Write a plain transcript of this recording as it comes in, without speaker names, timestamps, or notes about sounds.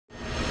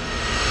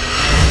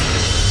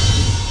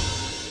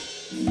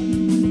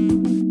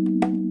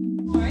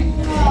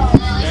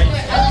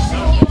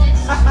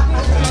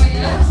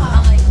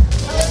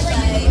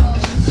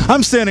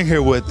I'm standing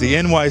here with the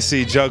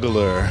NYC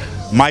Juggler,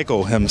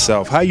 Michael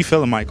himself. How you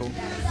feeling, Michael?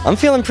 I'm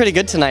feeling pretty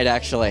good tonight,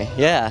 actually.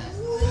 Yeah,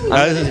 I'm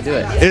ready to do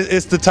it.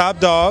 It's the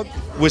top dog,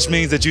 which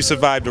means that you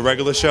survived a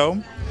regular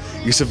show,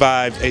 you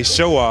survived a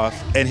show-off,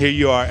 and here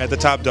you are at the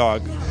top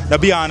dog. Now,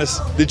 be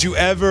honest, did you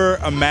ever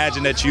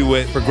imagine that you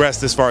would progress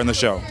this far in the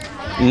show?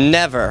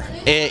 Never.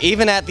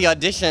 Even at the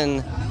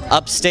audition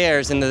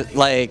upstairs,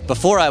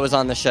 before I was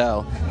on the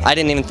show, I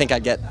didn't even think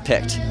I'd get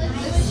picked.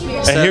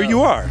 And here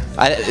you are.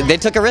 They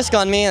took a risk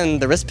on me, and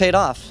the risk paid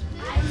off.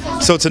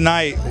 So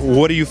tonight,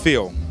 what do you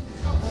feel?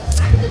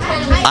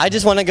 I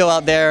just want to go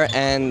out there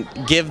and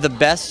give the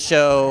best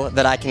show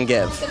that I can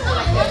give.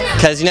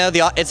 Because, you know,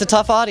 it's a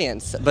tough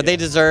audience, but they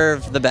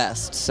deserve the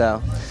best.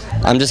 So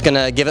I'm just going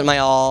to give it my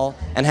all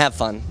and have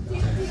fun.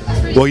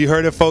 Well, you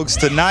heard it, folks.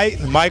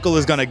 Tonight, Michael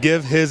is going to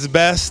give his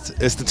best.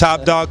 It's the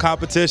top dog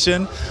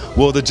competition.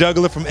 Will the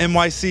juggler from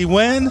NYC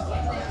win?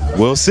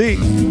 We'll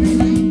see.